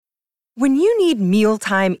When you need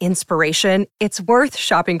mealtime inspiration, it's worth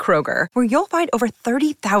shopping Kroger, where you'll find over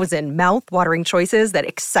 30,000 mouth-watering choices that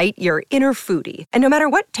excite your inner foodie. And no matter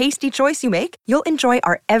what tasty choice you make, you'll enjoy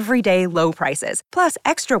our everyday low prices, plus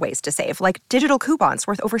extra ways to save, like digital coupons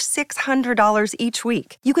worth over $600 each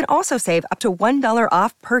week. You can also save up to $1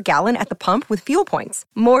 off per gallon at the pump with fuel points.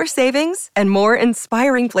 More savings and more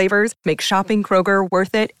inspiring flavors make shopping Kroger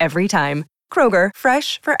worth it every time. Kroger,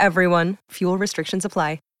 fresh for everyone. Fuel restrictions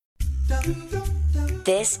apply.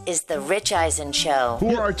 This is the Rich Eisen Show.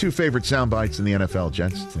 Who are our two favorite sound bites in the NFL,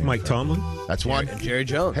 gents? Mike Tomlin. That's one. And Jerry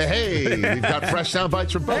Jones. Hey, we've got fresh sound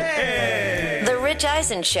bites from both. Hey! The Rich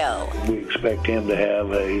Eisen Show. We expect him to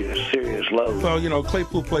have a serious load. Well,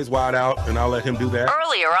 Claypool plays wide out, and I'll let him do that.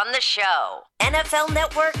 Earlier on the show, NFL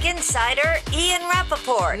Network insider Ian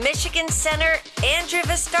Rappaport, Michigan Center Andrew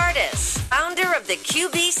Vistardis, founder of the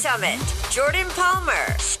QB Summit, Jordan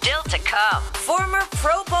Palmer, still to come, former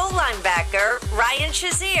Pro Bowl linebacker Ryan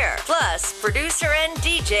Shazier, plus producer and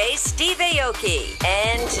DJ Steve Aoki.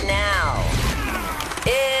 And now,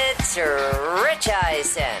 it's Rich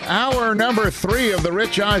Eisen. Hour number 3 of the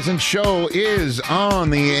Rich Eisen Show is on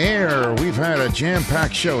the air. We've had a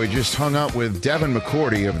jam-packed show. We just hung up with Devin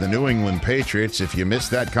McCourty of the New England Patriots. If you missed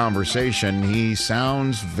that conversation, he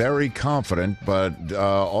sounds very confident, but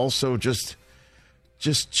also just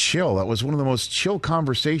chill. That was one of the most chill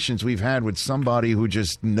conversations we've had with somebody who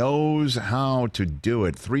just knows how to do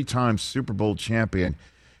it. 3-time Super Bowl champion.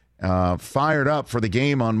 Fired up for the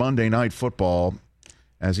game on Monday Night Football.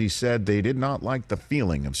 As he said, they did not like the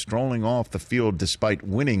feeling of strolling off the field despite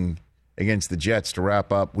winning against the Jets to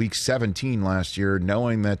wrap up Week 17 last year,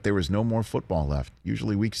 knowing that there was no more football left.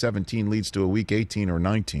 Usually Week 17 leads to a Week 18 or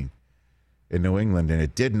 19 in New England, and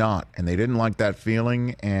it did not. And they didn't like that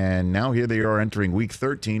feeling, and now here they are entering Week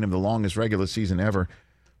 13 of the longest regular season ever,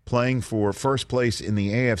 playing for first place in the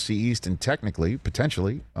AFC East, and technically,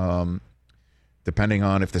 potentially, depending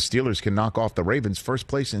on if the Steelers can knock off the Ravens, first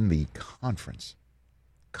place in the conference.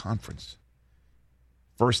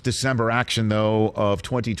 First December action, though, of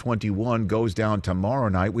 2021 goes down tomorrow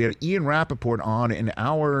night. We had Ian Rappaport on in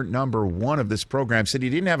hour number 1 of this program. Said he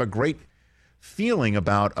didn't have a great feeling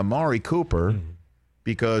about Amari Cooper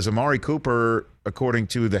because Amari Cooper, according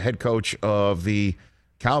to the head coach of the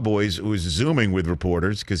Cowboys, who is Zooming with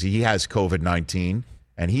reporters because he has COVID-19,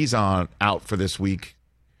 and he's out for this week,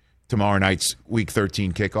 tomorrow night's Week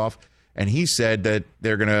 13 kickoff. And he said that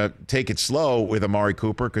they're going to take it slow with Amari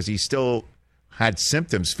Cooper because he still had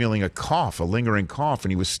symptoms, feeling a lingering cough,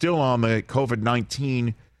 and he was still on the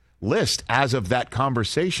COVID-19 list as of that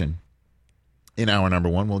conversation in hour number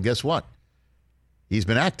 1. Well, guess what? He's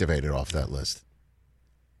been activated off that list.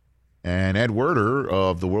 And Ed Werder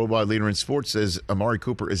of the Worldwide Leader in Sports says Amari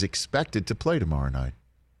Cooper is expected to play tomorrow night.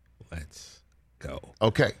 Let's go.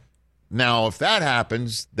 Okay. Now, if that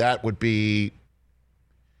happens, that would be...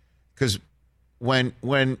 Because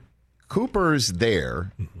when Cooper's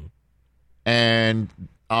there, and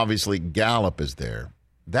obviously Gallup is there,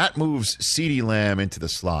 that moves CeeDee Lamb into the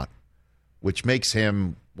slot, which makes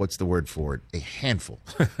him, what's the word for it, a handful.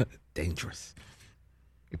 Dangerous.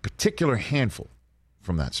 A particular handful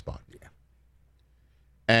from that spot. Yeah.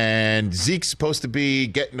 And Zeke's supposed to be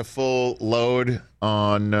getting a full load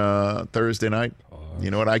on Thursday night. You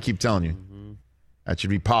know what I keep telling you? That should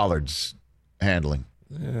be Pollard's handling.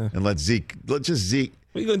 Yeah. And let Zeke. What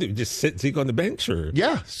are you going to do? Just sit Zeke on the bench? Or?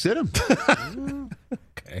 Yeah, sit him.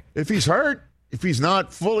 Okay. If he's hurt, if he's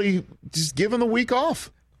not fully, just give him a week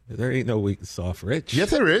off. There ain't no weeks off, Rich. Yes,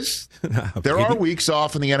 there is. There are weeks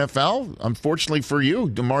off in the NFL. Unfortunately for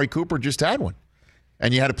you, Amari Cooper just had one.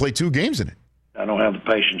 And you had to play 2 games in it. I don't have the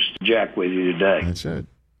patience to jack with you today. That's it.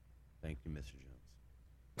 Thank you, Mr. Jones.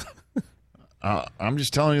 I'm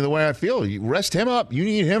just telling you the way I feel. You rest him up. You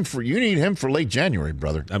need him for late January,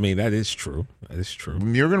 brother. I mean, that is true.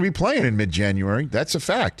 You're going to be playing in mid-January. That's a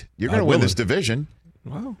fact. You're going to win this division.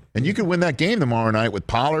 Wow. And you can win that game tomorrow night with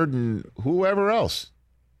Pollard and whoever else.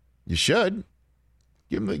 You should.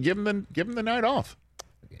 Give him the night off.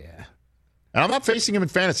 Yeah. And I'm not facing him in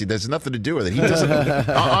fantasy. There's nothing to do with it. He doesn't.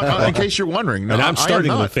 In case you're wondering, no, and I'm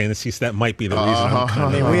starting with fantasy, so that might be the reason.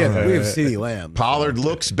 I mean, we have CeeDee Lamb. Pollard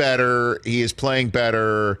looks better. He is playing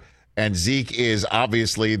better, and Zeke is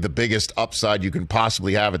obviously the biggest upside you can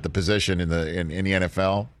possibly have at the position in the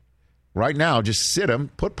NFL. Right now, just sit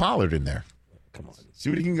him. Put Pollard in there. Come on, see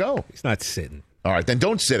what he can go. He's not sitting. All right, then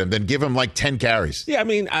don't sit him. Then give him like 10 carries. Yeah, I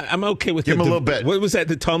mean, I'm okay with give him a little bit. What was that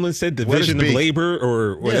that Tomlin said? Division of labor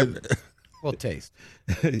or whatever? Yeah. Well, taste.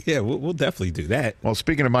 Yeah, we'll definitely do that. Well,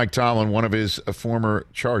 speaking of Mike Tomlin, one of his former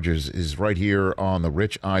Chargers is right here on the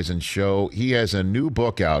Rich Eisen Show. He has a new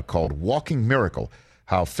book out called Walking Miracle,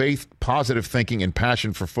 how faith, positive thinking, and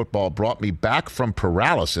passion for football brought me back from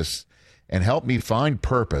paralysis and helped me find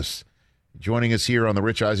purpose. Joining us here on the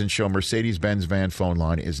Rich Eisen Show Mercedes-Benz van phone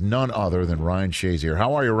line is none other than Ryan Shazier.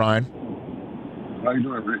 How are you, Ryan? How you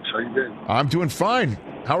doing, Rich? How you doing? I'm doing fine.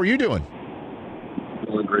 How are you doing?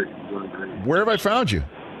 Doing great. Where have I found you?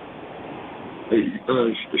 Hey,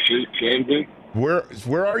 Shazier?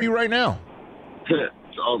 Where are you right now? So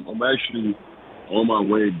I'm actually on my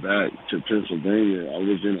way back to Pennsylvania. I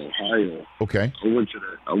was in Ohio. Okay. I went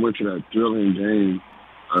to that thrilling game,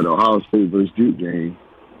 the Ohio State versus Duke game,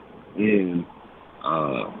 and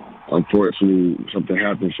unfortunately something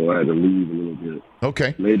happened, so I had to leave a little bit.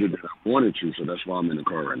 Okay. Later than I wanted to, so that's why I'm in the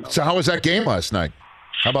car right now. So how was that game last night?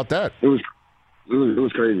 How about that? It was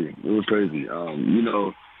crazy. It was crazy.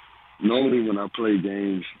 Normally when I play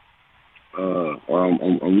games or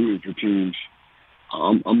I'm rooting for teams,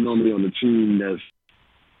 I'm normally on the team that's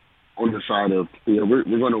on the side of, we're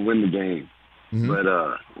going to win the game. Mm-hmm. But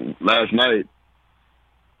last night,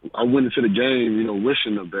 I went into the game,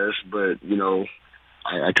 wishing the best, but,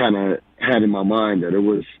 I kind of had in my mind that there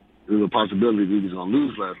was a possibility we was going to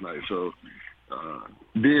lose last night. So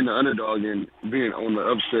being the underdog and being on the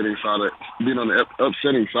upsetting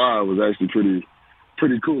side was actually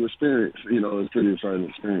pretty cool experience. It was a pretty exciting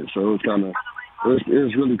experience. So it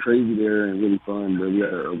was really crazy there and really fun, but we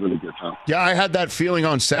had a really good time. Yeah, I had that feeling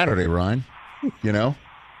on Saturday, Ryan.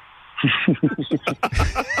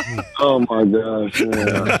 Oh my gosh,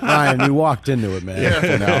 yeah. Ryan, you walked into it, man.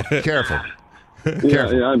 Careful now. Careful. Yeah,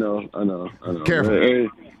 I know. Careful. Hey,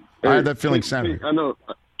 I had that feeling Saturday. I know.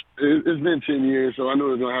 It's been 10 years, so I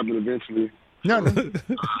know it's going to happen eventually. No.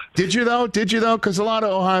 Did you, though? Because a lot of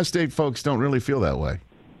Ohio State folks don't really feel that way,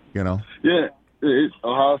 Yeah. It's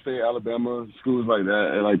Ohio State, Alabama, schools like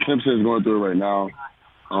that. And like Clemson is going through it right now.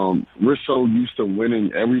 We're so used to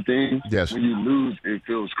winning everything. Yes. When you lose, it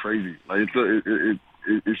feels crazy. Like it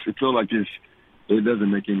feels like it doesn't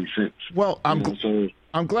make any sense. Well,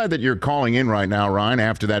 I'm glad that you're calling in right now, Ryan,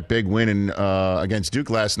 after that big win against Duke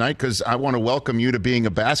last night, because I want to welcome you to being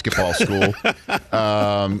a basketball school.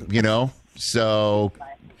 So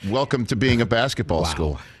welcome to being a basketball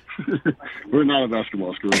school. We're not a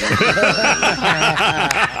basketball school.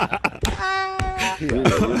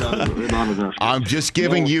 I'm just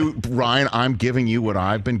giving you, Ryan, I'm giving you what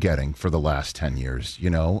I've been getting for the last 10 years.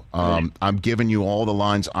 I'm giving you all the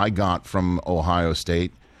lines I got from Ohio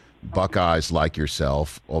State Buckeyes like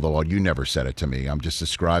yourself, although you never said it to me. I'm just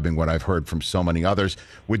describing what I've heard from so many others.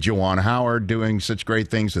 With Juwan Howard doing such great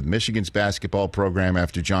things with Michigan's basketball program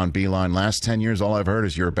after John Beilein. Last 10 years, all I've heard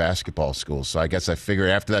is you're a basketball school. So I guess I figure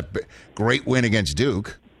after that great win against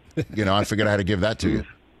Duke, I figured I had to give that to you.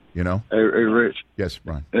 Hey, Rich. Yes,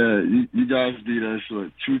 Brian. You guys beat us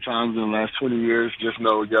 2 times in the last 20 years. Just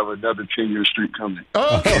know you have another 10-year streak coming.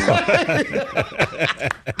 Oh.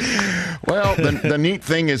 Well, the neat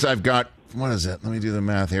thing is I've got, what is it? Let me do the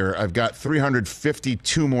math here. I've got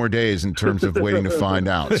 352 more days in terms of waiting to find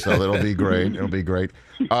out. So that'll be great. It'll be great.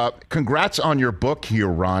 Congrats on your book here,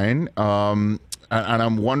 Ryan. And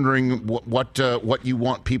I'm wondering what you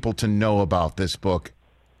want people to know about this book,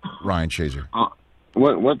 Ryan Shazier.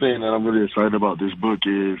 One thing that I'm really excited about this book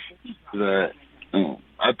is that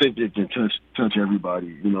I think it can touch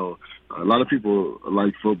everybody. A lot of people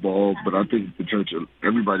like football, but I think it can touch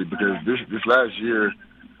everybody because this last year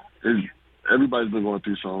everybody's been going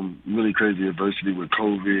through some really crazy adversity with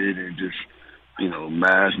COVID and just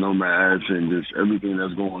masks, no masks, and just everything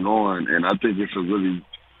that's going on. And I think it's a really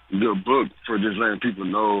good book for just letting people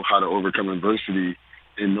know how to overcome adversity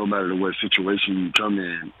in no matter what situation you come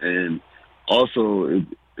in. And also, it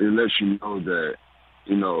lets you know that,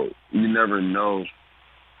 you never know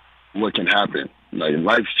what can happen. Like,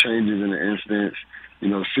 life changes in an instant.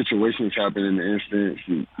 Situations happen in an instant.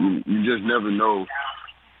 You just never know.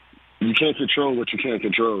 You can't control what you can't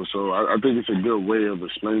control. So I think it's a good way of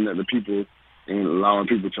explaining that to people and allowing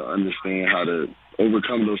people to understand how to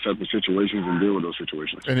overcome those type of situations and deal with those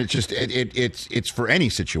situations. And it's just it's for any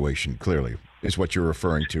situation, clearly, is what you're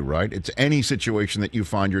referring to, right? It's any situation that you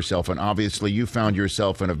find yourself in. Obviously, you found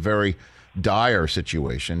yourself in a very dire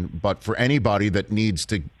situation, but for anybody that needs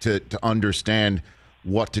to understand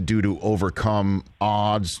what to do to overcome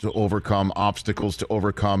odds, to overcome obstacles, to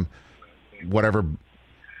overcome whatever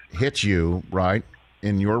hits you, right,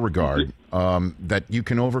 in your regard, that you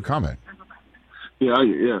can overcome it. Yeah.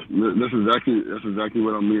 That's exactly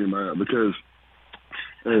what I'm meaning by that, because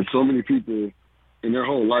so many people in their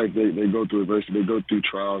whole life they go through adversity, they go through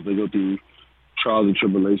trials, and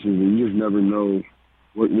tribulations, and you just never know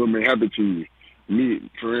what may happen to you.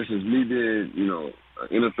 For instance, me being an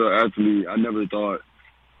NFL athlete, I never thought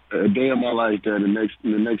a day of my life that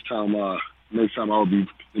the next time I'll be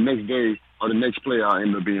the next day or the next play I'll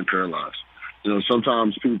end up being paralyzed. You know,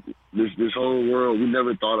 sometimes people, this whole world, we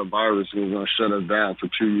never thought a virus was going to shut us down for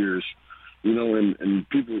 2 years. You know, and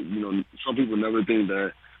people, you know, some people never think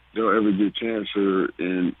that they'll ever get cancer.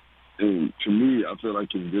 And to me, I feel like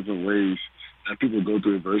it's different ways that people go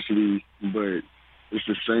through adversity, but it's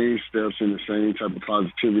the same steps and the same type of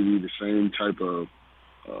positivity, the same type of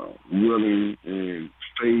willing and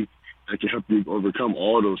faith that can help you overcome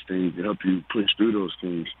all those things and help you push through those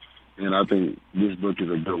things. And I think this book is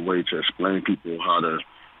a good way to explain people how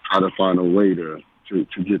to find a way to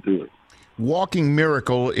get through it. Walking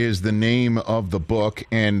Miracle is the name of the book,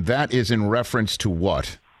 and that is in reference to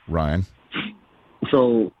what, Ryan?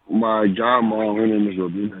 So my godmom, her name is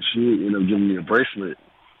Robina, she ended up giving me a bracelet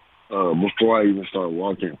before I even started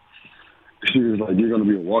walking. She was like, "You're going to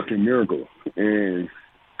be a walking miracle." And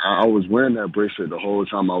I was wearing that bracelet the whole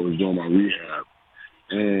time I was doing my rehab.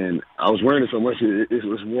 And I was wearing it so much, it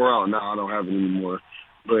was wore out now. I don't have it anymore.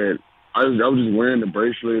 But I was just wearing the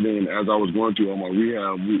bracelet, and as I was going through all my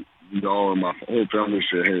rehab, we all, my whole family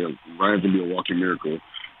said, "Hey, Ryan's going to be a walking miracle."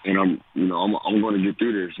 And I'm going to get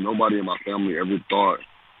through this. Nobody in my family ever thought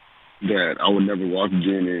that I would never walk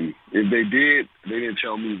again. And if they did, they didn't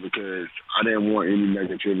tell me because I didn't want any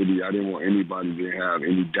negativity. I didn't want anybody to have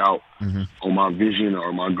any doubt on my vision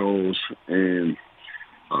or my goals. And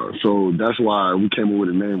so that's why we came up with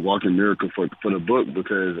the name Walking Miracle for the book,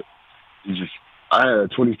 because I had a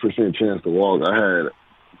 20% chance to walk. I had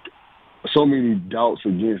so many doubts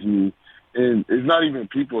against me. And it's not even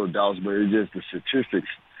people's doubts, but it's just the statistics,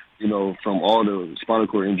 you know, from all the spinal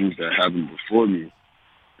cord injuries that happened before me.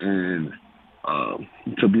 And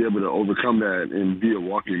to be able to overcome that and be a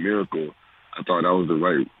walking miracle, I thought that was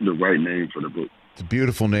the right name for the book. It's a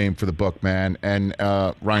beautiful name for the book, man. And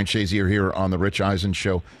Ryan Shazier here on the Rich Eisen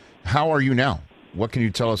Show. How are you now? What can you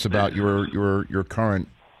tell us about your current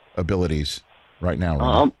abilities right now,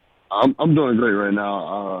 Ryan? I'm doing great right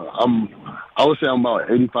now. I would say I'm about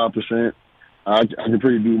 85%. I can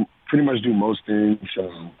pretty much do most things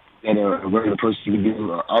that a regular person can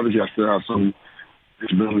do. Obviously, I still have some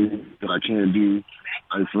disability that I can't do.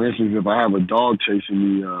 Like, for instance, if I have a dog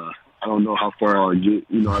chasing me, I don't know how far I'll get.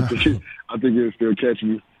 You know, I think it'll still catch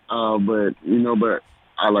me. But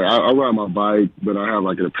I ride my bike, but I have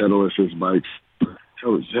like a pedal assist bike. It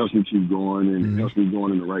helps me keep going and helps me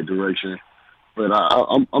going in the right direction. But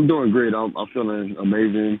I'm doing great. I'm feeling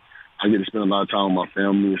amazing. I get to spend a lot of time with my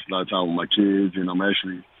family, a lot of time with my kids, and I'm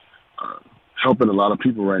actually helping a lot of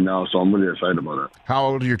people right now, so I'm really excited about that. How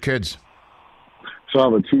old are your kids? So I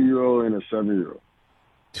have a 2-year-old and a 7-year-old.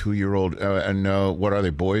 2-year-old. And what are they,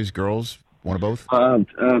 boys, girls? One of both? I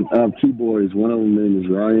have 2 boys. One of them name is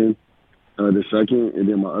Ryan, the second, and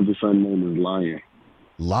then my other son name is Lion.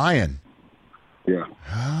 Lion? Yeah.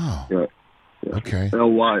 Oh. Yeah. Okay.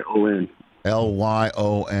 Lyon.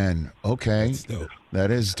 Lyon. Okay. That's dope. That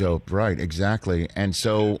is dope. Right. Exactly. And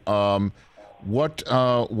so, what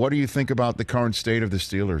do you think about the current state of the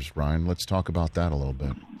Steelers, Ryan? Let's talk about that a little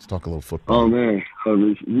bit. Let's talk a little football. Oh man,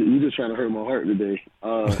 you're just trying to hurt my heart today.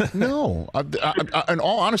 No. In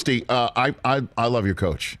all honesty, I love your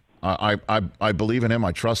coach. I believe in him.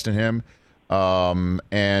 I trust in him.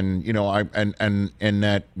 And you know, and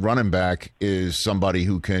that running back is somebody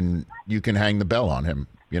who you can hang the bell on him.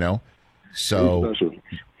 You know. So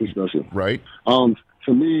He's special. Right.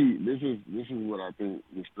 To me, this is what I think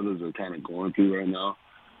the Steelers are kind of going through right now.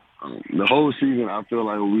 The whole season, I feel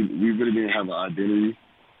like we really didn't have an identity,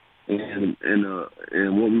 and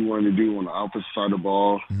what we wanted to do on the offensive side of the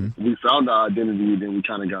ball. We found our identity, then we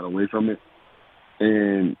kind of got away from it.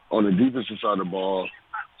 And on the defensive side of the ball,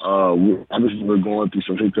 obviously we're going through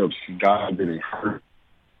some hiccups. Guys getting hurt,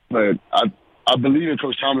 but I believe in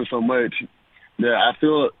Coach Tomlin so much that I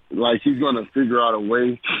feel like he's going to figure out a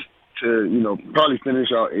way to, you know, probably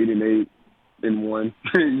finish out 8-8 in one,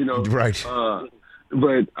 you know. Right.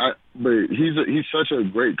 But he's such a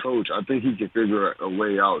great coach. I think he can figure a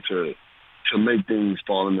way out to make things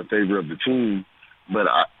fall in the favor of the team. But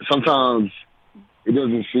sometimes it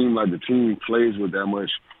doesn't seem like the team plays with that much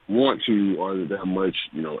want to or that much,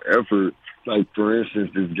 you know, effort. Like, for instance,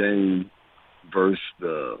 this game versus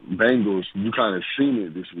the Bengals, you kind of seen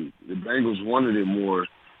it this week. The Bengals wanted it more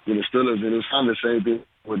than the Steelers, and it's kind of the same thing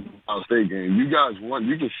with the Ohio State game. You guys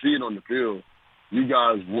you can see it on the field. You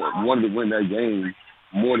guys wanted to win that game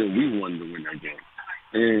more than we wanted to win that game.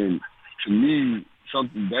 And to me,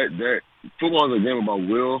 something that football is a game about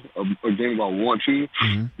will, a game about want to,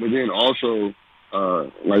 but then also,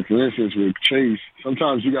 like for instance with Chase,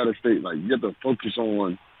 sometimes you got to stay, like, you have to focus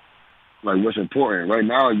on like what's important. Right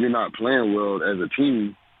now, you're not playing well as a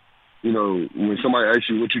team, you know, when somebody asks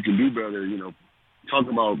you what you can do better, you know,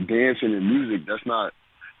 talking about dancing and music, that's not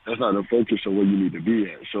the focus of where you need to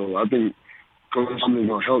be at. So I think Coach Tomlin is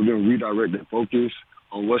going to help them redirect their focus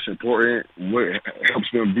on what's important, what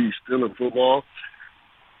helps them be still in football.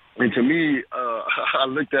 And to me, I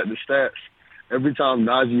looked at the stats. Every time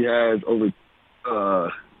Najee has over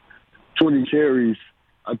 20 carries,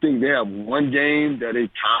 I think they have one game that they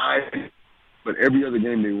tied, but every other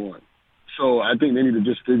game they won. So I think they need to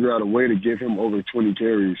just figure out a way to give him over 20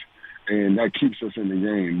 carries, and that keeps us in the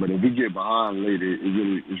game. But if we get behind later,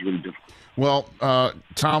 it's really difficult. Well,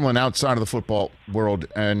 Tomlin, outside of the football world,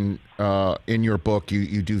 and in your book,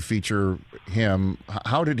 you do feature him.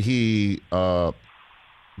 How did he?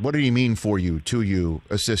 What did he mean for you, to you,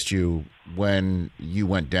 assist you when you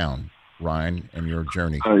went down, Ryan, and your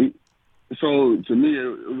journey? So to me, it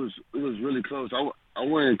was really close. I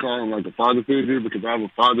wouldn't call him like a father figure because I have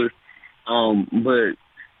a father, but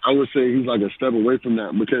I would say he's like a step away from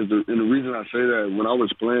that because and the reason I say that, when I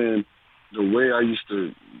was playing, the way I used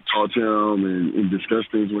to talk to him and discuss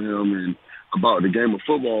things with him and about the game of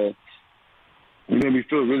football, it made me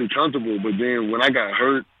feel really comfortable. But then when I got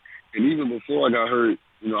hurt, and even before I got hurt,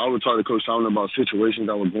 you know, I would talk to Coach Tomlin about situations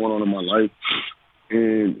that were going on in my life,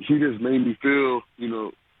 and he just made me feel, you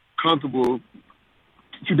know, comfortable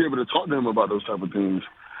to be able to talk to him about those type of things.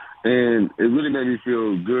 And it really made me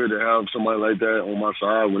feel good to have somebody like that on my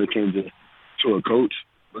side when it came to a coach,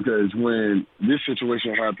 because when this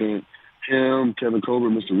situation happened, him, Kevin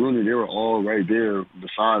Colbert, Mr. Rooney, they were all right there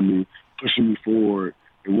beside me, pushing me forward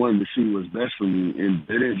and wanting to see what's best for me. And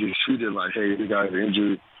they didn't just treat it like, hey, this guy's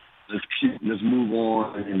injured, let's move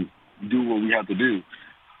on and do what we have to do.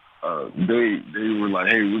 They were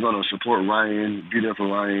like, hey, we're going to support Ryan, be there for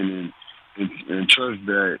Ryan, and trust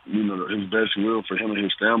that, you know, his best will for him and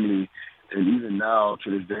his family. And even now,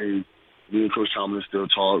 to this day, me and Coach Tomlin still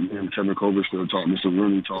talk, me and Kevin Colbert still talk, Mr.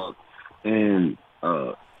 Rooney talk. And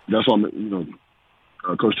that's why, you know,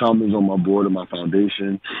 Coach Tomlin's on my board of my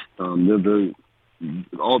foundation. They're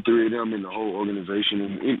all three of them in the whole organization.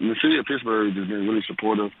 And the city of Pittsburgh has been really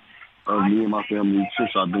supportive of me and my family since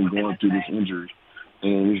I've been going through this injury.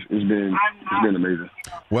 And it's been amazing.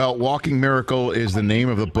 Well, Walking Miracle is the name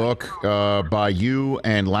of the book by you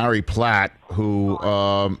and Larry Platt, who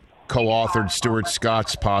co-authored Stuart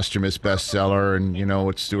Scott's posthumous bestseller, and you know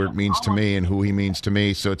what Stuart means to me and who he means to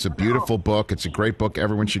me. So it's a beautiful book. It's a great book.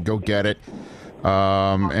 Everyone should go get it.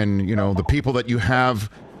 And, you know, the people that you have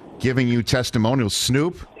giving you testimonials,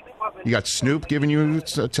 Snoop. You got Snoop giving you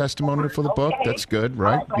a testimonial for the book. That's good,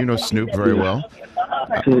 right? You know Snoop very well.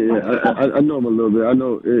 Yeah, I know him a little bit. I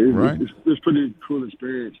know it's pretty cool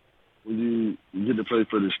experience when you get to play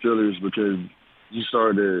for the Steelers, because you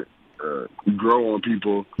start to grow on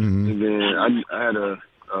people. Mm-hmm. And then I had a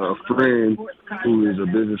friend who is a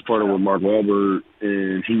business partner with Mark Wahlberg,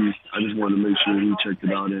 and I just wanted to make sure he checked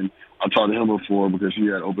it out. And I talked to him before because he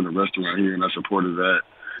had opened a restaurant here, and I supported that.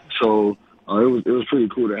 So it was pretty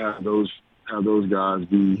cool to have those guys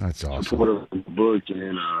be supportive of the book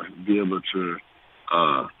and be able to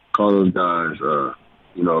call those guys,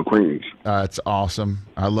 acquaintance. That's awesome.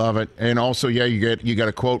 I love it. And also, you got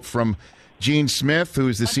a quote from Gene Smith,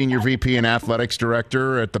 who's the senior VP and athletics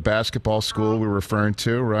director at the basketball school we're referring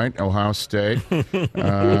to, right? Ohio State. So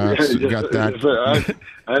you got that.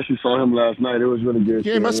 I actually saw him last night. It was really good.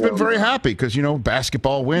 Yeah, he must have been very happy because,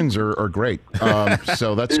 basketball wins are great.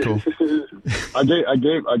 So that's cool. I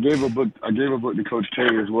gave a book to Coach K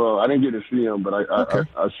as well. I didn't get to see him, but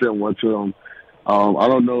I sent one to him. I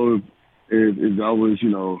don't know if that was,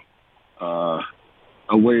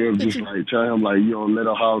 a way of just like telling him like, let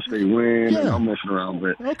Ohio State win, and I'm messing around,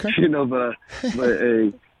 but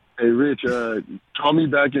hey, Rich, call me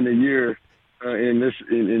back in a year, and let's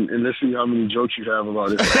see how many jokes you have about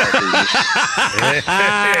this.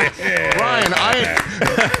 Ryan,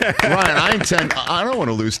 I don't want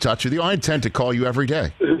to lose touch with you. I intend to call you every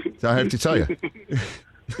day. I have to tell you.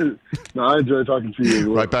 No, I enjoy talking to you as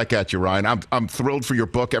well. Right back at you, Ryan. I'm thrilled for your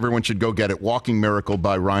book. Everyone should go get it. Walking Miracle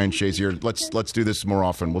by Ryan Shazier. Let's do this more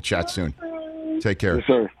often. We'll chat soon. Take care. Yes,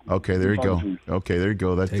 sir. Okay, there you go. Okay, there you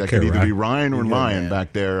go. That could either be Ryan or Lion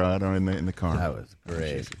back there. I don't know, in the car. That was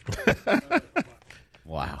great.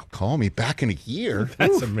 Wow. Call me back in a year.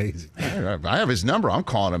 That's amazing. I have his number. I'm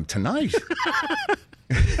calling him tonight.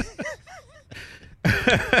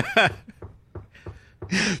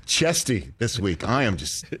 Chesty this week. I am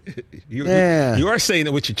just. You are saying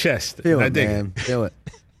it with your chest. Feel it, man. Feel it.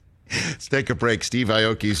 Let's take a break. Steve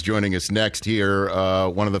Aoki is joining us next here.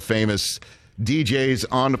 One of the famous DJs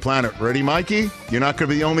on the planet. Ready, Mikey? You're not going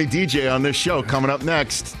to be the only DJ on this show. Coming up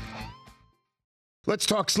next. Let's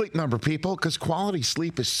talk Sleep Number, people, because quality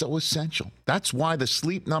sleep is so essential. That's why the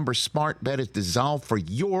Sleep Number smart bed is designed for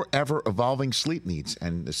your ever-evolving sleep needs,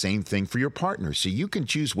 and the same thing for your partner, so you can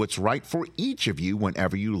choose what's right for each of you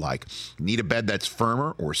whenever you like. Need a bed that's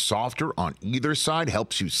firmer or softer on either side,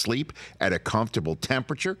 helps you sleep at a comfortable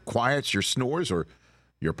temperature, quiets your snores or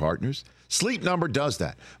your partner's? Sleep Number does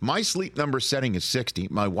that. My Sleep Number setting is 60.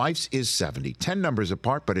 My wife's is 70. 10 numbers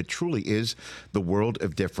apart, but it truly is the world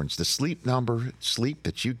of difference. The Sleep Number sleep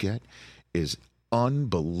that you get is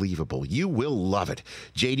unbelievable. You will love it.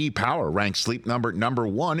 J.D. Power ranks Sleep Number number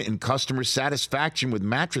 1 in customer satisfaction with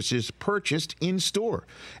mattresses purchased in store.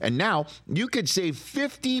 And now you could save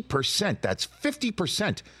 50%. That's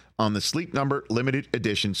 50% on the Sleep Number limited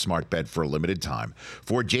edition smart bed for a limited time.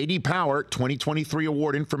 For J.D. Power 2023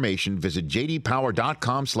 award information, visit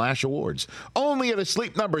jdpower.com/awards. Only at a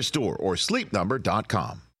Sleep Number store or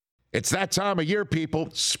sleepnumber.com. It's that time of year,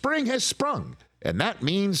 people. Spring has sprung, and that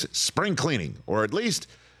means spring cleaning, or at least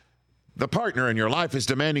the partner in your life is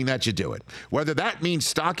demanding that you do it. Whether that means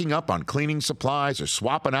stocking up on cleaning supplies or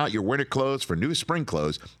swapping out your winter clothes for new spring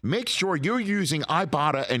clothes, make sure you're using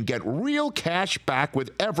Ibotta and get real cash back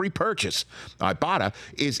with every purchase. Ibotta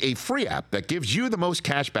is a free app that gives you the most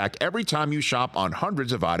cash back every time you shop on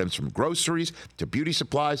hundreds of items, from groceries to beauty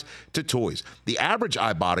supplies to toys. The average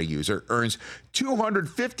Ibotta user earns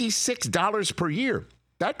 $256 per year.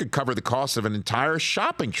 That could cover the cost of an entire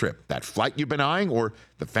shopping trip, that flight you've been eyeing, or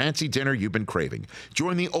the fancy dinner you've been craving.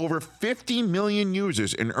 Join the over 50 million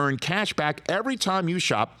users and earn cash back every time you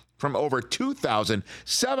shop from over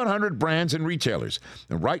 2,700 brands and retailers.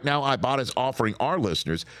 And right now, Ibotta is offering our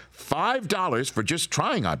listeners $5 for just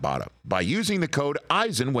trying Ibotta by using the code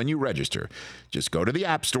EISEN when you register. Just go to the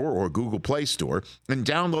App Store or Google Play Store and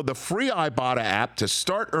download the free Ibotta app to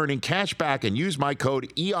start earning cash back and use my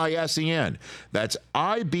code EISEN. That's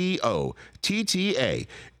IBOTTA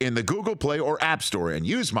in the Google Play or App Store and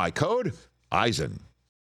use my code EISEN.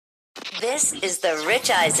 This is the Rich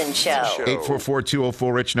Eisen Show.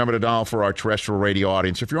 844-204-RICH, number to dial for our terrestrial radio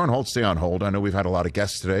audience. If you're on hold, stay on hold. I know we've had a lot of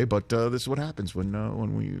guests today, but this is what happens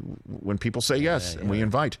when people say yes and we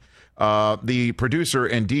invite. The producer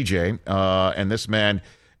and DJ, and this man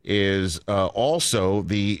is also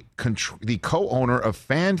the co-owner of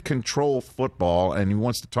Fan Control Football, and he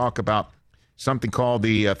wants to talk about something called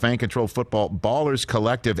the Fan Control Football Ballerz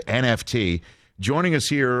Collective NFT. Joining us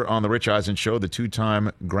here on the Rich Eisen Show, the two-time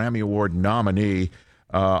Grammy Award nominee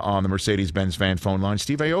on the Mercedes-Benz van phone line,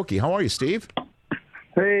 Steve Aoki. How are you, Steve?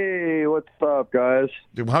 Hey, what's up, guys?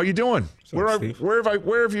 How you doing? Where have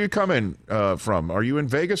you come in from? Are you in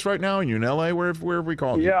Vegas right now? Are you in L.A.? Where have we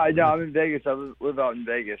called you? Yeah, I know. I'm in Vegas. I live out in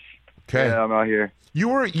Vegas. Okay. Yeah, I'm out here. You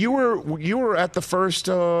were at the first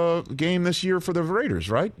game this year for the Raiders,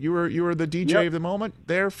 right? You were the DJ of the moment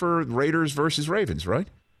there for Raiders versus Ravens, right?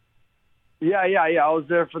 Yeah. I was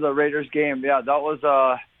there for the Raiders game. Yeah, that was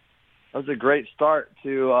a great start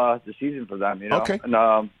to the season for them. You know. Okay.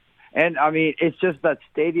 And I mean, it's just that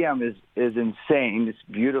stadium is insane. It's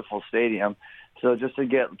a beautiful stadium. So just to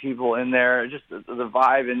get people in there, just the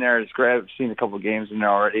vibe in there is great. I've seen a couple of games in there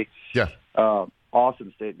already. Yeah.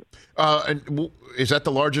 Awesome stadium. And is that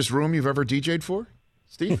the largest room you've ever DJ'd for,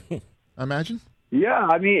 Steve? I imagine. Yeah,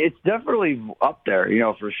 I mean, it's definitely up there,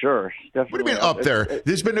 for sure. What do you mean up there?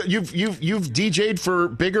 There's been you've DJ'd for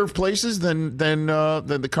bigger places than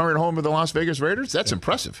the current home of the Las Vegas Raiders. That's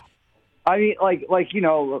impressive. I mean,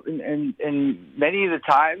 and many of the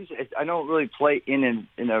times I don't really play in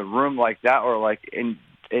a room like that, or and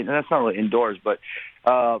that's not really indoors, but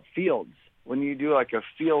fields. When you do like a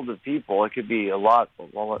field of people, it could be a lot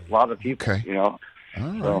of people. Okay. All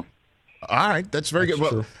right. So. All right, that's very good.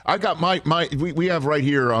 Well, I got we have right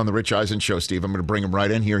here on the Rich Eisen Show, Steve. I'm going to bring him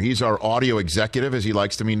right in here. He's our audio executive, as he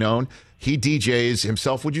likes to be known. He DJs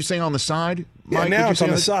himself. Would you say on the side? Yeah, Mike, now it's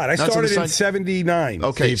on the side. I started in 79.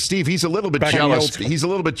 Okay, Steve, he's a little bit jealous. He's a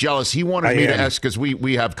little bit jealous. He wanted me to ask, because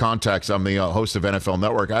we have contacts. I'm the host of NFL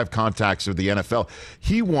Network. I have contacts with the NFL.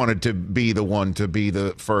 He wanted to be the one to be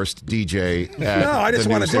the first DJ. No, I just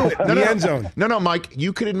want to do it in the end zone. No, Mike,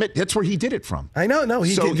 you can admit that's where he did it from. I know. No,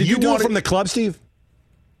 he did. Did you do it from the club, Steve?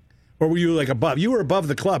 Or were you like above? You were above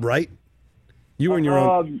the club, right? You were in your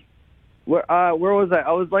own. Where was I?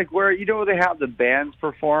 I was like where they have the bands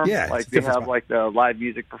perform. Yeah, like they have like the live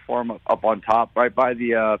music perform up on top, right by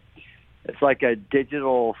the. It's like a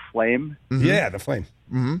digital flame. Mm-hmm. Yeah, the flame.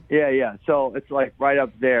 Mm-hmm. Yeah. So it's like right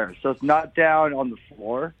up there. So it's not down on the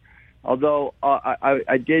floor. Although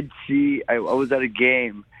I did see, I was at a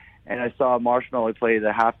game and I saw Marshmallow play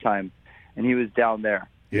the halftime, and he was down there.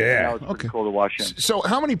 Yeah, that was pretty cool to watch him. So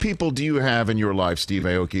how many people do you have in your life, Steve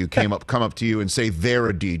Aoki, who come up to you and say they're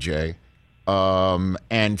a DJ?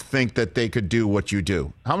 and think that they could do what you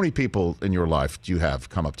do? How many people in your life do you have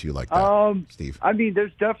come up to you like that, Steve? I mean,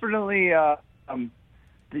 there's definitely the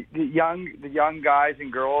young guys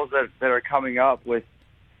and girls that are coming up with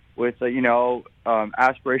aspirational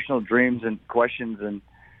dreams and questions,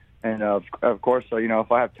 and of course,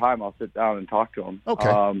 if I have time, I'll sit down and talk to them.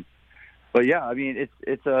 Okay. But yeah, I mean,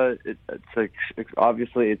 it's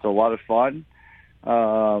obviously it's a lot of fun.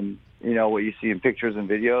 What you see in pictures and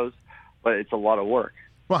videos, but it's a lot of work.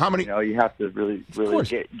 Well, how many? You have to really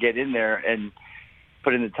get in there and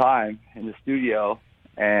put in the time in the studio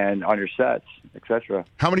and on your sets, etc.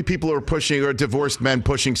 How many people are pushing, or divorced men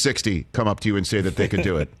pushing 60, come up to you and say that they could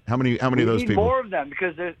do it? How many of those people? More of them,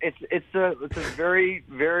 because it's a very,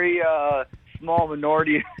 very small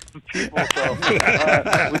minority of people. So,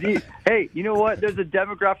 hey, you know what? There's a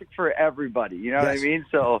demographic for everybody. You know what I mean?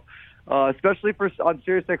 So, especially on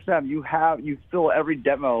SiriusXM, you fill every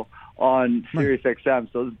demo on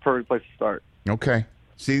SiriusXM. So this is the perfect place to start. Okay.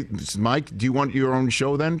 See, Mike, do you want your own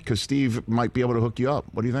show then? Because Steve might be able to hook you up.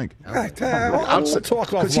 What do you think? I'll talk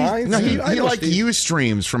offline. He like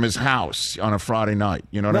Ustreams from his house on a Friday night.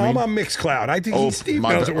 You know what I mean? No, I'm on Mixcloud. I think Steve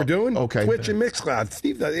knows what we're doing. Okay. Twitch and Mixcloud.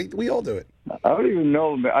 Steve does. We all do it. I don't even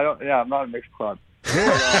know. I'm not a Mixcloud.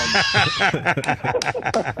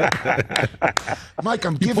 Mike,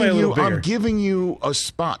 I'm giving you a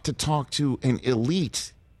spot to talk to an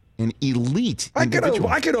elite individual.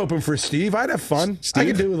 I could open for Steve. I'd have fun. Steve? I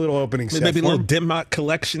could do a little opening set. Maybe a little Dimmock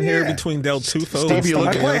collection here between Del Tufo. Steve,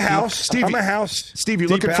 I play house. I'm a house. Steve, you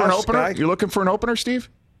looking for an opener? You're looking for an opener,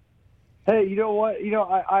 Steve? Hey, you know what?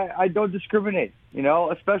 I don't discriminate.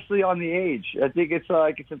 Especially on the age. I think it's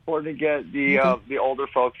important to get the older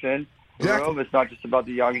folks in the room. It's not just about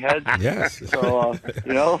the young heads. Yes. So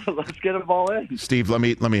let's get them all in. Steve, let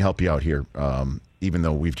me help you out here. Even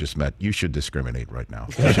though we've just met, you should discriminate right now.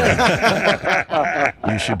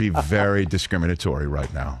 You should be very discriminatory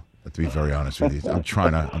right now. To be very honest with you, I'm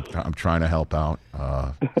trying to help out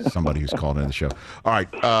somebody who's called in the show. All right,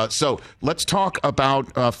 so let's talk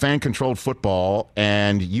about fan-controlled football.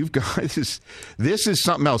 And you've got this is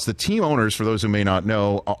something else. The team owners, for those who may not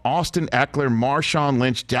know, Austin Ekeler, Marshawn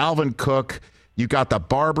Lynch, Dalvin Cook. You got the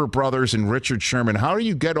Barber brothers and Richard Sherman. How do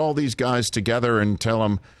you get all these guys together and tell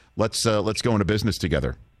them, let's go into business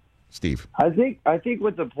together, Steve? I think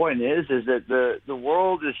what the point is that the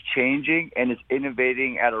world is changing and it's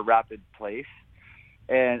innovating at a rapid pace,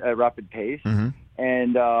 Mm-hmm.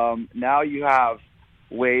 And now you have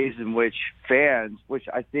ways in which fans, which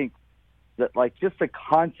I think that just the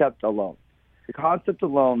concept alone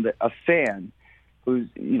that a fan who's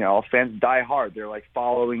fans die hard, they're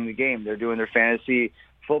following the game, they're doing their fantasy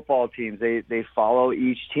football teams, they follow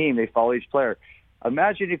each team, they follow each player.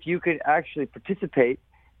 Imagine if you could actually participate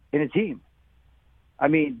in a team. I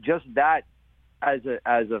mean, just that as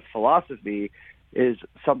a philosophy is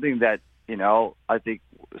something that I think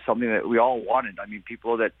something that we all wanted. I mean,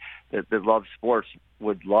 people that love sports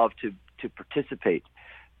would love to participate,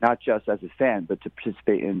 not just as a fan, but to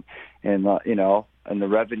participate in the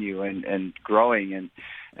revenue and growing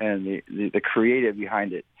and the creative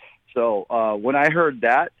behind it. So when I heard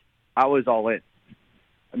that, I was all in.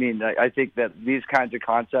 I mean, I think that these kinds of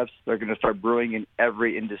concepts are going to start brewing in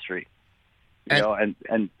every industry, and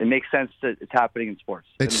it makes sense that it's happening in sports.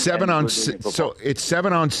 It's 7 on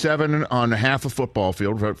 7 on half a football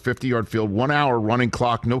field, 50-yard field, 1 hour running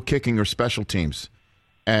clock, no kicking or special teams.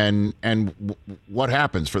 And what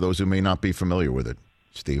happens for those who may not be familiar with it,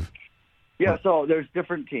 Steve? Yeah, so there's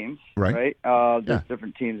different teams, right? There's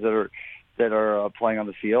different teams that are playing on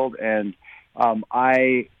the field, and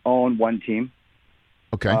I own one team.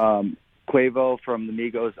 Okay. Quavo from the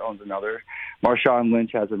Migos owns another. Marshawn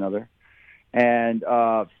Lynch has another. And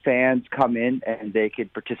fans come in and they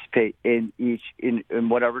could participate in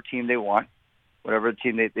whatever team they want, whatever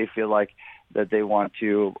team they feel like that they want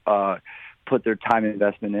to put their time and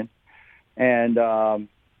investment in. And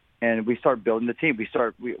we start building the team. We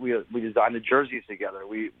design the jerseys together.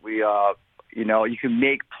 We you can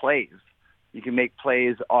make plays. You can make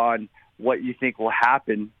plays on what you think will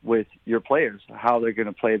happen with your players, how they're going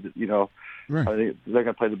to play, how they're going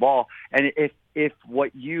to play the ball. And if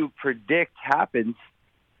what you predict happens,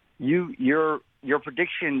 your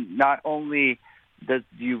prediction, not only does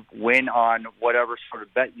you win on whatever sort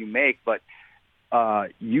of bet you make, but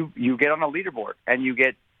you get on a leaderboard and you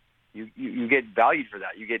get valued for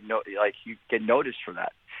that. You get noticed for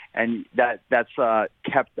that, and that's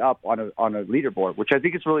kept up on a leaderboard, which I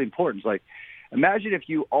think is really important. It's like, imagine if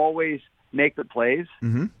you always make the plays,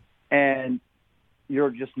 mm-hmm. and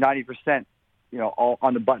you're just 90%, all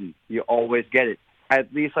on the button. You always get it.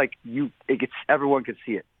 At least everyone could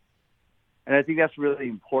see it. And I think that's really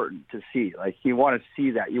important to see. Like, you want to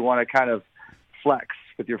see that. You want to kind of flex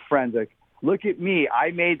with your friends. Like, look at me. I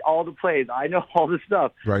made all the plays. I know all this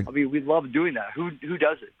stuff. Right. I mean, we love doing that. Who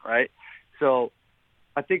does it, right? So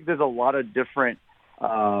I think there's a lot of different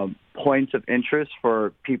points of interest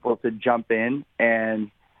for people to jump in and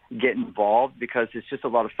get involved, because it's just a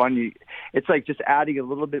lot of fun. It's like just adding a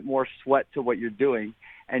little bit more sweat to what you're doing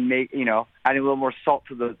and adding a little more salt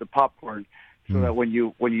to the popcorn, so that when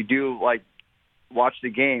you do like watch the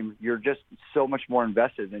game, you're just so much more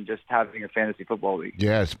invested than just having a fantasy football league.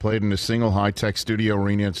 Yeah, it's played in a single high-tech studio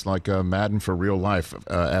arena. It's like Madden for real life,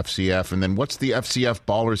 FCF. And then what's the FCF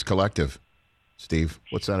Ballerz Collective, Steve?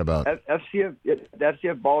 What's that about? The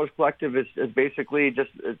FCF Ballerz Collective is basically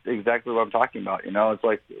it's exactly what I'm talking about. It's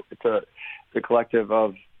like it's a collective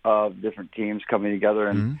of different teams coming together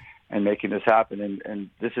and making this happen. And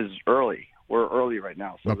this is early. We're early right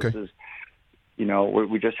now. So okay. This is,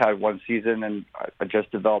 we just had one season, and I just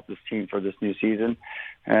developed this team for this new season,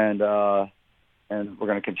 and we're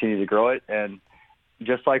going to continue to grow it. And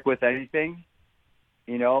just like with anything,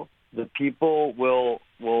 the people will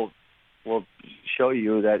show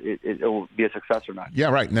you that it will be a success or not. Yeah,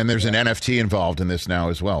 right. And then there's an NFT involved in this now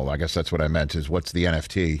as well. I guess that's what I meant. Is what's the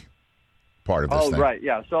NFT part of this thing? Oh, right.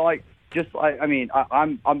 Yeah. So I'm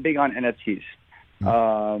big on NFTs.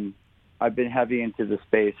 Mm-hmm. I've been heavy into the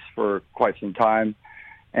space for quite some time,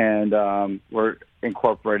 and we're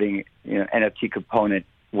incorporating NFT component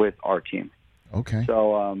with our team. Okay.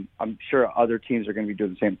 So I'm sure other teams are going to be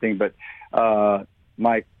doing the same thing, but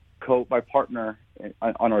my partner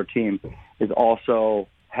on our team is also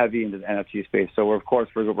heavy into the NFT space. So we're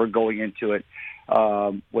going into it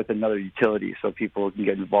with another utility, so people can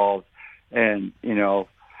get involved and build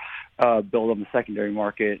on the secondary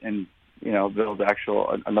market and build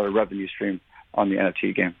another revenue stream on the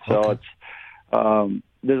NFT game. So it's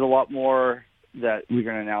there's a lot more that we're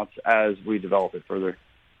going to announce as we develop it further.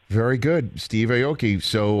 Very good, Steve Aoki.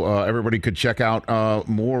 So everybody could check out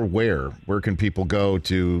more. Where can people go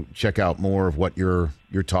to check out more of what you're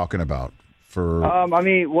talking about? For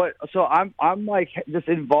So I'm like just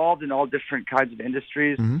involved in all different kinds of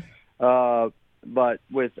industries. Mm-hmm. But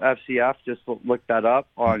with FCF, just look that up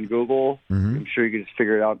on Google. Mm-hmm. I'm sure you can just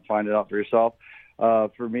figure it out and find it out for yourself.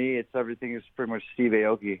 For me, everything is pretty much Steve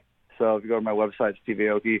Aoki. So if you go to my website,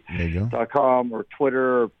 steveaoki.com, or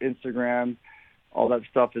Twitter or Instagram, all that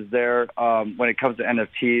stuff is there. When it comes to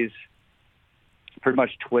NFTs, pretty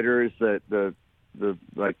much Twitter is the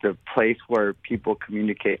place where people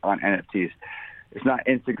communicate on NFTs. It's not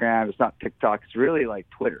Instagram, it's not TikTok. It's really like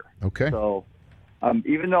Twitter. Okay. So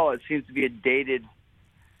even though it seems to be a dated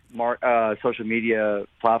social media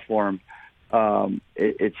platform,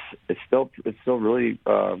 it's still really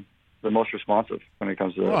the most responsive when it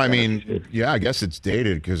comes to. Well, I guess it's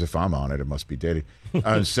dated, because if I'm on it, it must be dated.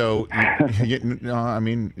 That's the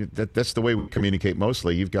way we communicate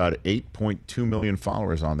mostly. You've got 8.2 million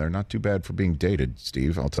followers on there. Not too bad for being dated,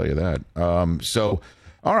 Steve. I'll tell you that.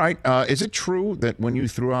 All right. Is it true that when you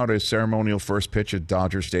threw out a ceremonial first pitch at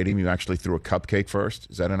Dodger Stadium, you actually threw a cupcake first?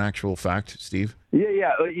 Is that an actual fact, Steve?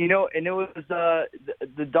 Yeah. And it was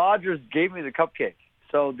the Dodgers gave me the cupcake,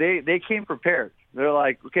 so they came prepared. They're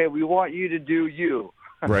like, okay, we want you to do you.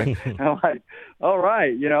 Right. And I'm like, all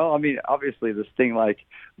right. Obviously this thing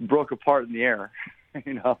broke apart in the air,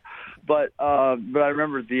 but I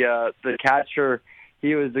remember the catcher,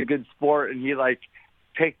 he was a good sport, and he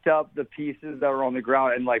picked up the pieces that were on the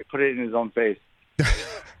ground and put it in his own face.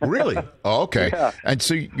 Really? Oh, okay. Yeah. And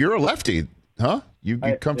so you're a lefty, huh? You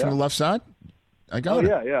come from the left side? I got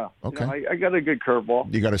it. Yeah. Okay. I got a good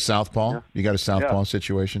curveball. You got a southpaw? Yeah. You got a southpaw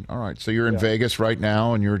situation? All right. So you're in Vegas right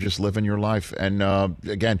now, and you're just living your life. And,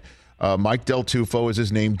 again, Mike Del Tufo is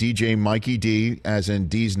his name. DJ Mikey D, as in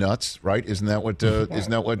D's nuts, right? Isn't that what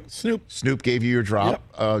Snoop gave you your drop?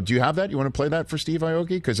 Yep. Do you have that? You want to play that for Steve Aoki?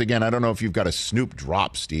 Because, again, I don't know if you've got a Snoop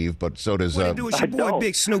drop, Steve, but so does... What it do? It's your boy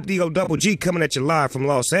Big Snoop D-O Double G coming at you live from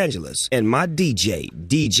Los Angeles. And my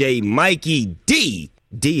DJ Mikey D.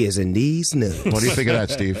 D is in these nuts. What do you think of that,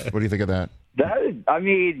 Steve? What do you think of that?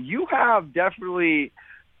 You have definitely...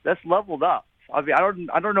 That's leveled up. I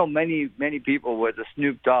don't know many people with a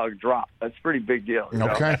Snoop Dogg drop. That's a pretty big deal.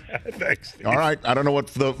 Okay. Thanks, all right. I don't know what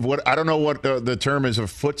the term is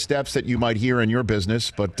of footsteps that you might hear in your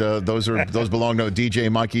business, but those belong to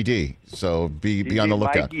DJ Mikey D. So be on the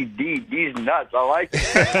lookout. Mikey D, D's nuts. I like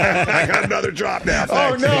it. I got another drop now.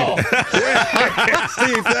 Thanks. Oh no,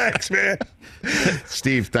 Steve, thanks, man.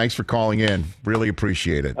 Steve, thanks for calling in. Really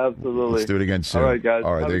appreciate it. Absolutely. Let's do it again soon. All right, guys.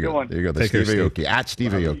 All right, there you go. There you go. The Steve Aoki at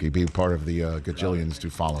Steve Aoki. Be part of the gajillions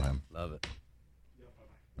to follow him. Love it.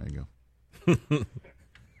 There you go.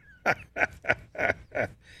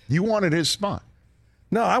 You wanted his spot.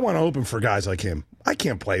 No, I want to open for guys like him. I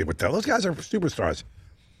can't play with those. Those guys are superstars.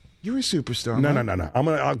 You're a superstar.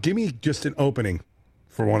 No. I'll give me just an opening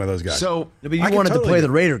for one of those guys. So, but you wanted to play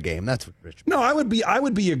the Raider game. That's what Rich. No, I would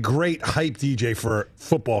be a great hype DJ for a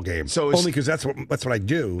football game. So only because that's what I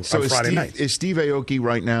do on Friday nights. Is Steve Aoki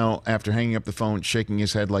right now, after hanging up the phone, shaking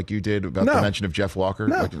his head like you did about the mention of Jeff Walker?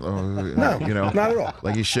 No, not at all.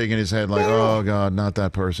 Like he's shaking his head like, oh God, not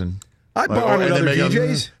that person. I'd bar with other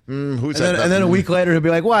DJs. Who's and that? then a week later, he'll be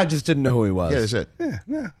like, well, I just didn't know who he was. Yeah, that's it.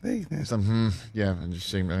 Yeah, I'm just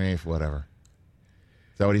saying, whatever.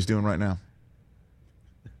 Is that what he's doing right now?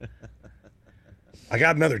 I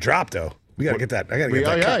got another drop, though. We got to get that. I got to get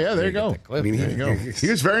that. Yeah, there you go. There you go. He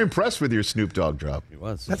was very impressed with your Snoop Dogg drop. He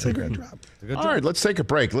was. That's a great drop. All right, let's take a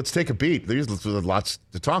break. Let's take a beat. There's lots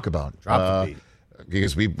to talk about. Drop the beat.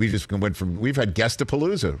 Because we just went from, we've had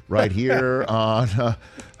Guestapalooza right here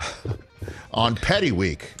on Petty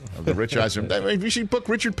Week of the Rich Eisen. We should book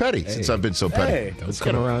Richard Petty since I've been so petty. Don't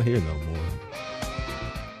come around here no more.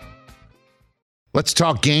 Let's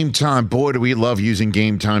talk Game Time. Boy, do we love using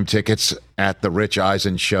Game Time tickets at the Rich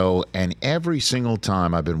Eisen Show. And every single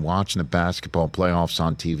time I've been watching the basketball playoffs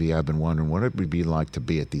on TV, I've been wondering what it would be like to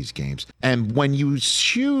be at these games. And when you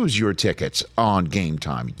choose your tickets on Game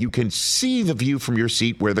Time, you can see the view from your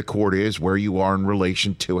seat where the court is, where you are in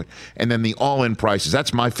relation to it. And then the all-in prices.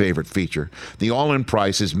 That's my favorite feature. The all-in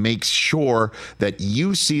prices makes sure that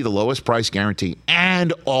you see the lowest price guarantee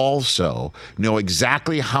and also know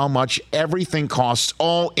exactly how much everything costs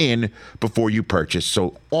all in before you purchase.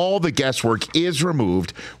 So all the guesswork is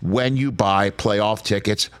removed when you buy playoff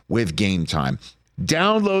tickets with Game Time.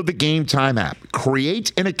 Download the Game Time app,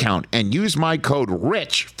 create an account, and use my code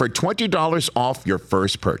RICH for $20 off your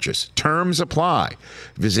first purchase. Terms apply.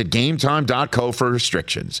 Visit GameTime.co for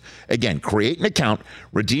restrictions. Again, create an account,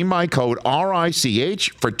 redeem my code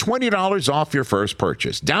RICH for $20 off your first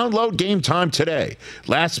purchase. Download Game Time today.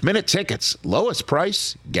 Last minute tickets, lowest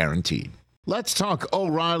price guaranteed. Let's talk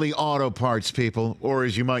O'Reilly Auto Parts, people, or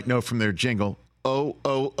as you might know from their jingle,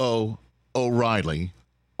 O'Reilly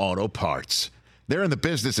Auto Parts. They're in the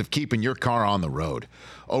business of keeping your car on the road.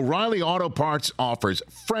 O'Reilly Auto Parts offers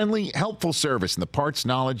friendly, helpful service and the parts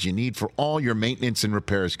knowledge you need for all your maintenance and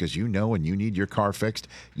repairs, because you know when you need your car fixed,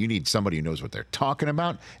 you need somebody who knows what they're talking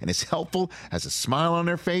about and is helpful, has a smile on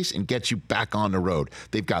their face, and gets you back on the road.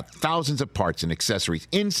 They've got thousands of parts and accessories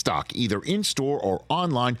in stock, either in-store or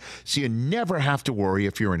online, so you never have to worry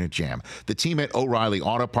if you're in a jam. The team at O'Reilly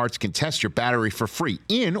Auto Parts can test your battery for free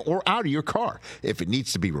in or out of your car. If it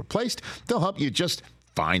needs to be replaced, they'll help you just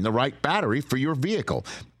find the right battery for your vehicle.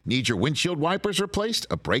 Need your windshield wipers replaced,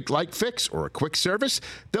 a brake light fix, or a quick service?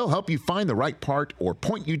 They'll help you find the right part or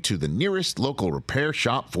point you to the nearest local repair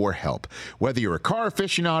shop for help. Whether you're a car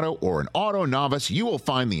aficionado or an auto novice, you will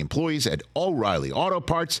find the employees at O'Reilly Auto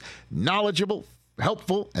Parts knowledgeable,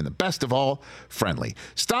 helpful, and the best of all, friendly.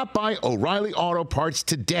 Stop by O'Reilly Auto Parts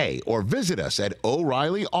today or visit us at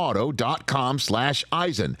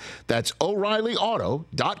O'ReillyAuto.com/Eisen. That's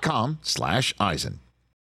O'ReillyAuto.com/Eisen.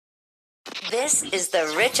 This is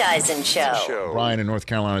the Rich Eisen Show. Brian in North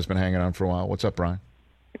Carolina has been hanging on for a while. What's up, Brian?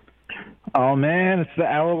 Oh, man, it's the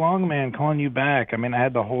hour-long man calling you back. I mean, I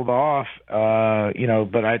had to hold off, but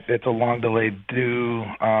it's a long-delayed due.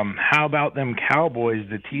 How about them Cowboys,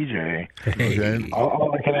 the TJ? Okay.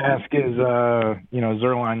 All I can ask is,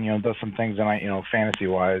 Zerline, does some things tonight,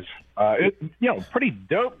 fantasy-wise. Pretty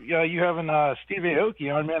dope. You having Steve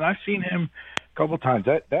Aoki on, man. I've seen him a couple times.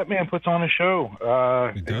 That man puts on a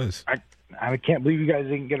show. He does. I can't believe you guys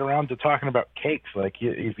didn't get around to talking about cakes. Like,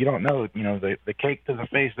 if you don't know, the cake to the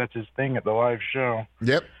face, that's his thing at the live show.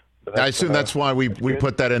 Yep. I assume that's why we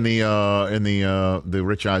put that in the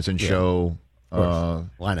Rich Eisen Show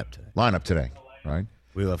lineup today, right?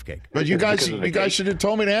 We love cake. But you guys should have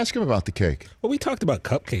told me to ask him about the cake. Well, we talked about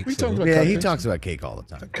cupcakes. He talks about cake all the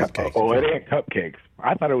time. Cupcakes. Oh, it ain't cupcakes.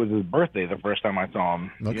 I thought it was his birthday the first time I saw him.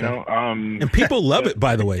 Okay. And people love it,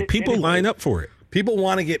 by the way. People line up for it. People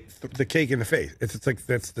want to get the cake in the face. It's like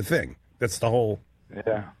that's the thing. That's the whole.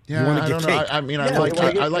 Yeah. You want to get cake. I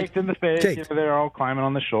like in the face. Cake. They're all climbing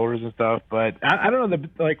on the shoulders and stuff. But I don't know.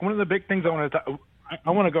 One of the big things I want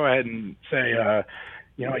to go ahead and say. I'm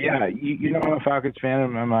a Falcons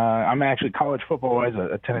fan. I'm actually college football-wise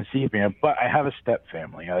a Tennessee fan, but I have a step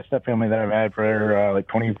family that I've had for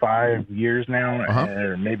 25 years now,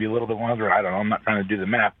 or maybe a little bit longer. I don't know. I'm not trying to do the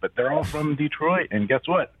math, but they're all from Detroit, and guess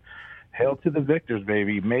what? Hail to the victors,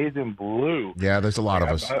 baby. Maize and blue. Yeah, there's a lot of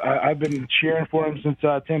us. I've been cheering for him since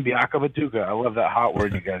Tim Biakabatuka. I love that hot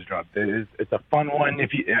word you guys dropped. It's a fun one.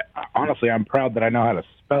 Honestly, I'm proud that I know how to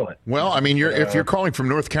spell it. Well, I mean, if you're calling from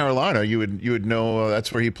North Carolina, you would know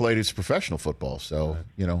that's where he played his professional football. So,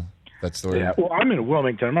 that's the way. Yeah, well, I'm in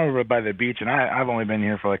Wilmington. I'm over by the beach, and I've only been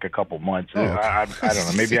here for like a couple months. Oh, okay. I don't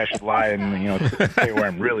know. Maybe I should lie and say where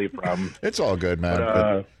I'm really from. It's all good, man.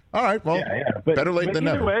 But, all right, well, better late than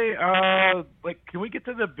never. Anyway, can we get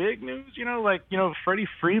to the big news? Freddie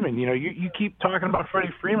Freeman. You keep talking about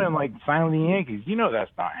Freddie Freeman like signing the Yankees.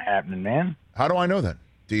 That's not happening, man. How do I know that?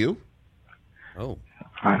 Do you? Oh.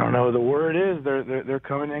 I don't know. The word is they're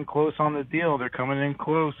coming in close on the deal. They're coming in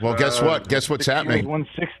close. Well, guess what? Guess what's happening?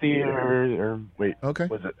 160 or wait. Okay.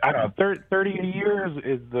 Was it? I don't know. 30 a year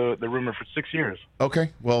is the rumor for 6 years.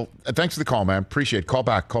 Okay. Well, thanks for the call, man. Appreciate it. Call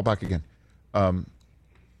back. Call back again.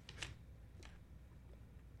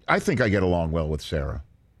 I think I get along well with Sarah.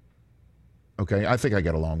 Okay. I think I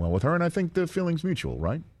get along well with her, and I think the feeling's mutual,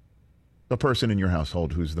 right? The person in your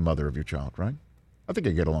household who's the mother of your child, right? I think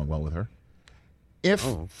I get along well with her. If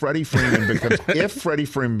Freddie Freeman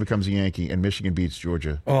becomes a Yankee and Michigan beats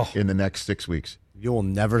Georgia in the next 6 weeks, you will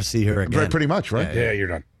never see her again. Pretty much, right? Yeah, you're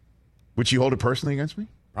done. Would she hold it personally against me?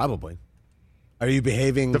 Probably. Are you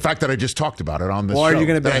behaving? The fact that I just talked about it on this show. Or are you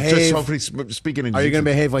going to behave? Are you going to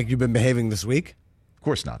behave like you've been behaving this week? Of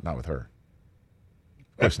course not. Not with her.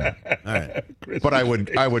 Of course not. All right. But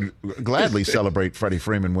I would gladly celebrate Freddie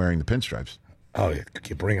Freeman wearing the pinstripes. Oh,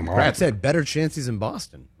 you bring him on. I'd say better chance he's in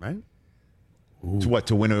Boston, right?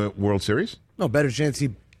 To win a World Series? No, better chance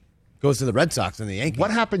he goes to the Red Sox than the Yankees. What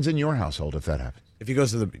happens in your household if that happens? If he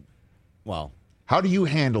goes to how do you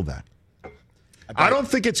handle that? I don't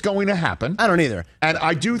think it's going to happen. I don't either. And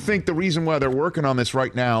I do think the reason why they're working on this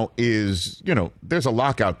right now is, there's a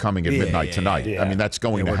lockout coming at midnight tonight. Yeah. I mean, that's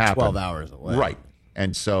going to we're happen. 12 hours away. Right.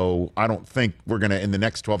 And so I don't think we're going to, in the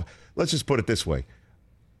next 12, let's just put it this way.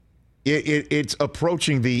 It's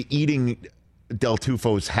approaching the eating Del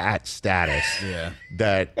Tufo's hat status.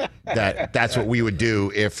 Yeah. That's what we would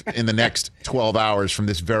do if in the next 12 hours from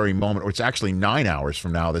this very moment, or it's actually 9 hours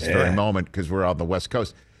from now, this very moment, because we're on the West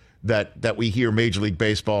Coast, that we hear Major League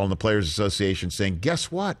Baseball and the Players Association saying,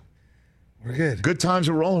 guess what? We're good. Good times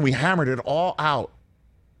are rolling. We hammered it all out.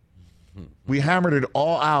 We hammered it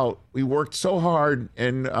all out. We worked so hard,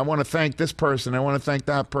 and I want to thank this person. I want to thank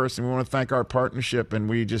that person. We want to thank our partnership, and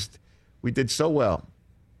we did so well.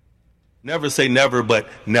 Never say never, but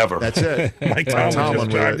never. That's it. Mike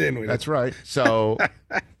Tomlin just chimed in with That's right. So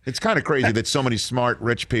it's kind of crazy that so many smart,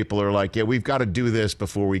 rich people are like, yeah, we've got to do this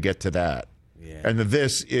before we get to that. Yeah. And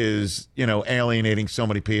this is, alienating so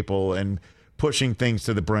many people and pushing things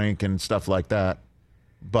to the brink and stuff like that.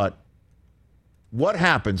 But what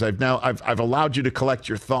happens? I've allowed you to collect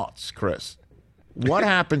your thoughts, Chris. What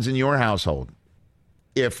happens in your household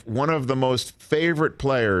if one of the most favorite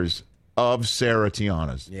players of Sarah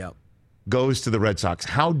Tiana's goes to the Red Sox?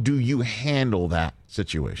 How do you handle that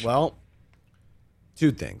situation? Well,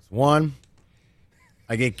 two things. One,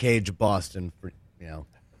 I get Cage Boston for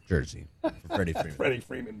jersey for Freddie Freeman. Freddie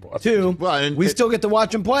Freeman, Boston. Two, we still get to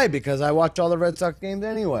watch him play because I watch all the Red Sox games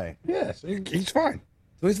anyway. Yes, he's fine.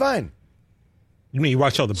 So he's fine. You mean you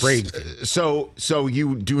watch all the Braves? So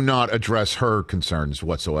you do not address her concerns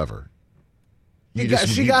whatsoever.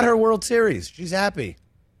 She got her World Series. She's happy.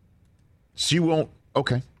 She won't.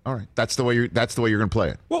 Okay, all right. That's the way you're going to play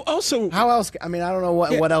it. Well, also, how else? I mean, I don't know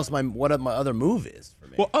what else my other move is for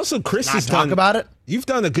me. Well, also, Chris has talk about it. You've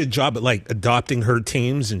done a good job at adopting her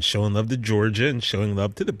teams and showing love to Georgia and showing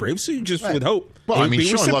love to the Braves. So you just would hope. Well, I mean,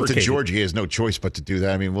 showing love to Georgia, he has no choice but to do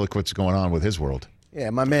that. I mean, look what's going on with his world. Yeah,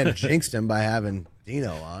 my man jinxed him by having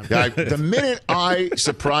Dino on. The minute I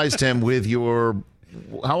surprised him with your,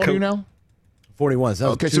 how old are you now? 41. So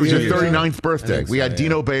okay, so it was your 39th birthday. We had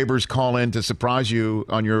Dino Babers call in to surprise you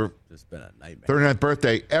on your 39th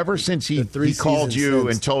birthday. Ever since he called you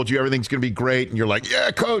and told you everything's going to be great, and you're like, yeah,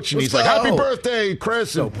 coach, and he's like, happy birthday,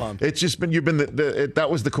 Chris. So pumped. It's just been, that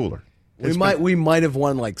was the cooler. We might have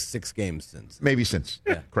won like 6 games since. Maybe since.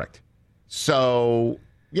 Yeah. Correct. So,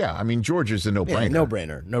 yeah, I mean, Georgia's a no-brainer.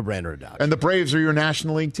 Yeah, no-brainer adoption. And the Braves are your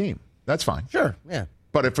National League team. That's fine. Sure, yeah.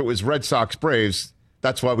 But if it was Red Sox Braves,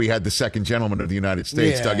 that's why we had the second gentleman of the United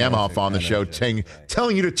States, Doug Emhoff, on the show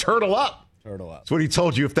telling you to turtle up. Turtle up. That's what he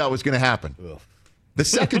told you if that was going to happen. Ugh. The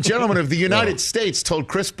second gentleman of the United States told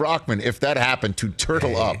Chris Brockman if that happened to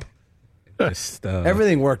turtle up.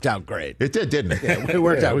 Everything worked out great. It did, didn't it? Yeah, it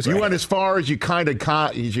worked out great. You went as far as you kind of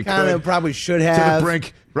probably should have. To the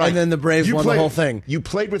brink. Right. And then the Braves won the whole thing. You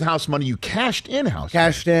played with house money. You cashed in house money.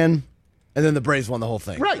 Cashed in. And then the Braves won the whole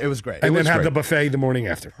thing. Right. It was great. And then have the buffet the morning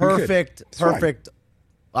after. Perfect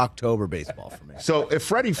October baseball for me. So if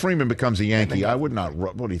Freddie Freeman becomes a Yankee, I would not.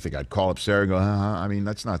 What do you think? I'd call up Sarah and go, I mean,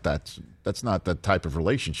 that's not the type of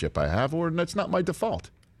relationship I have, or that's not my default.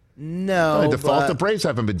 No. By default, the Braves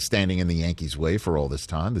haven't been standing in the Yankees' way for all this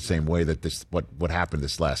time, the same way that what happened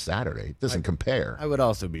this last Saturday. It doesn't compare. I would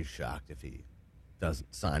also be shocked if he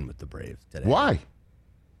doesn't sign with the Braves today. Why?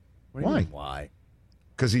 What do you mean, why?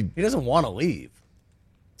 Because he doesn't want to leave.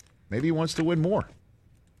 Maybe he wants to win more.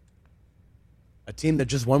 A team that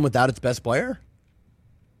just won without its best player?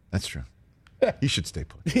 That's true. He should stay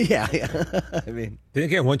put. yeah. I mean, then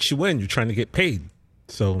again, once you win, you're trying to get paid.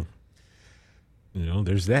 So,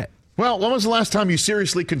 there's that. Well, when was the last time you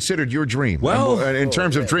seriously considered your dream? Well, in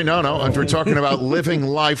terms of dream, no. We're talking about living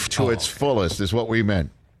life to its fullest is what we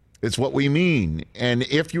meant. It's what we mean. And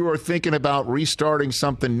if you are thinking about restarting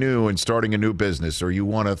something new and starting a new business, or you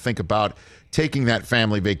want to think about taking that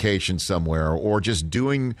family vacation somewhere, or just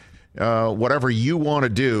doing whatever you want to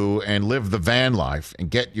do and live the van life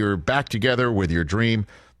and get your back together with your dream,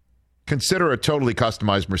 consider a totally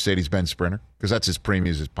customized Mercedes-Benz Sprinter, because that's as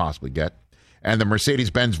premium as it possibly get. And the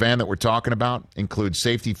Mercedes-Benz van that we're talking about includes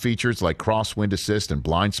safety features like crosswind assist and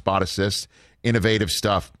blind spot assist, innovative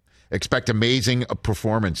stuff. Expect amazing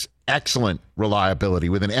performance, excellent reliability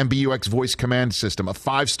with an MBUX voice command system, a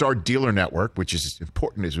 5-star dealer network, which is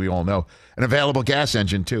important as we all know, an available gas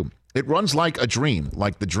engine too. It runs like a dream,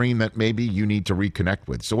 like the dream that maybe you need to reconnect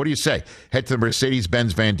with. So what do you say? Head to the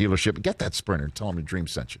Mercedes-Benz van dealership and get that Sprinter and tell them the dream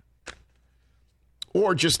sent you.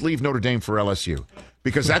 Or just leave Notre Dame for LSU,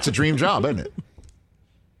 because that's a dream job, isn't it?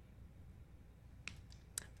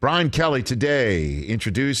 Brian Kelly today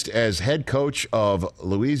introduced as head coach of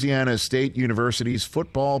Louisiana State University's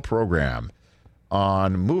football program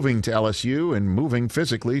on moving to LSU and moving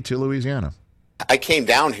physically to Louisiana. I came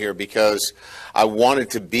down here because I wanted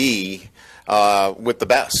to be with the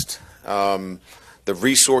best. The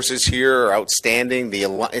resources here are outstanding.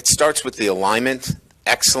 It starts with the alignment,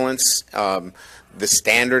 excellence, the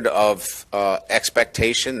standard of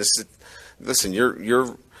expectation. Listen,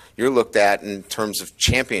 you're looked at in terms of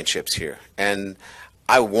championships here, and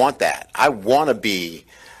I want that. I want to be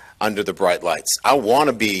under the bright lights. I want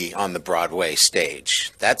to be on the Broadway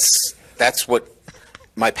stage. That's what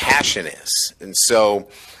my passion is, and so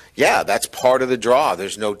that's part of the draw.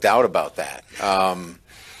 There's no doubt about that.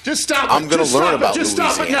 Just stop it. I'm going to learn about Just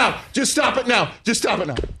Louisiana. stop it now. Just stop it now. Just stop it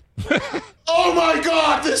now. Oh my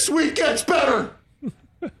God, this week gets better.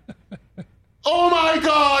 Oh my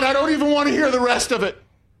God, I don't even want to hear the rest of it.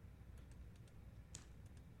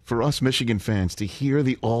 For us Michigan fans to hear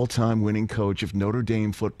the all-time winning coach of Notre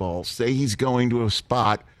Dame football say he's going to a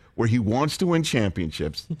spot where he wants to win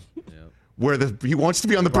championships, where he wants to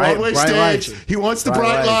be on the Broadway stage, he wants the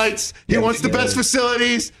bright lights, he wants the best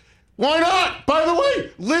facilities. Why not? By the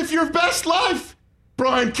way, live your best life,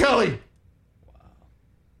 Brian Kelly.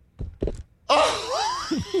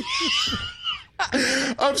 Oh.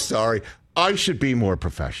 I'm sorry. I should be more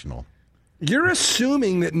professional. You're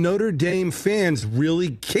assuming that Notre Dame fans really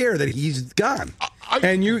care that he's gone.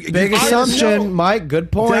 Big assumption, Mike.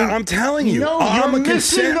 Good point. I'm telling you. No, you're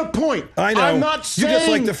missing the point. I know. I'm not saying you just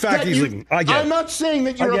like the fact he's leaving. I get it. I'm not saying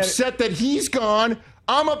that you're upset that he's gone.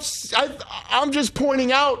 I'm just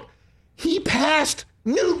pointing out he passed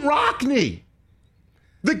Newt Rockne.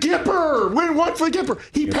 The Gipper. Win one for the Gipper.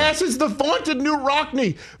 He passes the vaunted Newt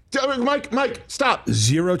Rockne. Mike, stop.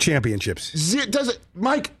 0 championships.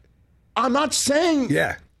 Mike, I'm not saying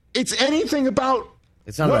it's anything about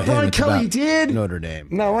it's not what about Brian him, Kelly did. Notre Dame.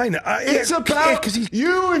 No, I know. It's about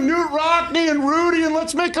you and Newt Rockne and Rudy, and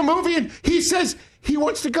let's make a movie. And he says he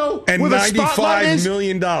wants to go and where the spotlight is. $95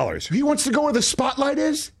 million. He wants to go where the spotlight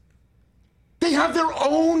is. They have their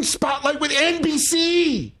own spotlight with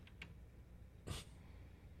NBC.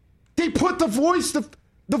 They put the voice of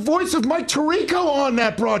Mike Tirico on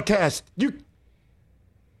that broadcast.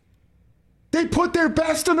 They put their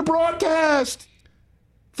best on the broadcast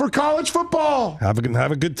for college football. Have a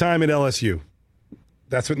good time at LSU.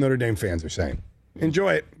 That's what Notre Dame fans are saying.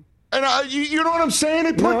 Enjoy it. And you know what I'm saying?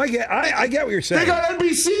 I get what you're saying. They got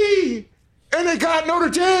NBC, and they got Notre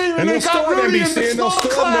Dame, and they got Rudy, NBC, and they'll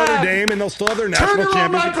still have Notre Dame, and they'll still have their national championship.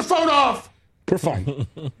 Turn your microphone off. We're fine.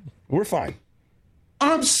 We're fine.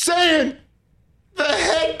 I'm saying the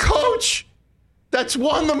head coach that's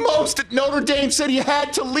won the most at Notre Dame said he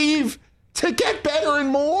had to leave to get better and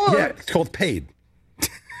more. Yeah, it's called paid.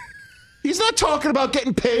 He's not talking about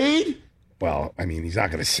getting paid. Well, I mean, he's not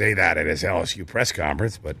going to say that at his LSU press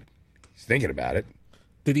conference, but he's thinking about it.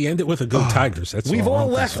 Did he end it with a Go Tigers? We've all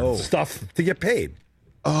left stuff to get paid.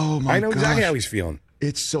 Oh, my God. I know exactly how he's feeling.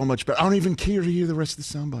 It's so much better. I don't even care to hear the rest of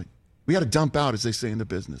the soundbite. We got to dump out, as they say in the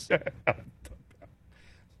business.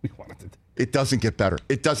 It doesn't get better.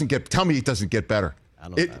 Tell me it doesn't get better.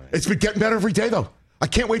 It's been getting better every day, though. I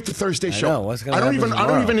can't wait for Thursday's show. I don't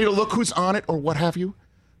even need to look who's on it or what have you,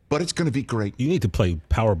 but it's going to be great. You need to play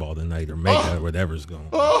Powerball tonight or Mega or whatever's going on.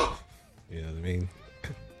 Oh. You know what I mean?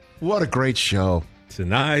 What a great show.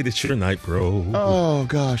 Tonight, it's your night, bro. Oh,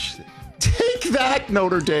 gosh. Take that,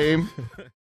 Notre Dame.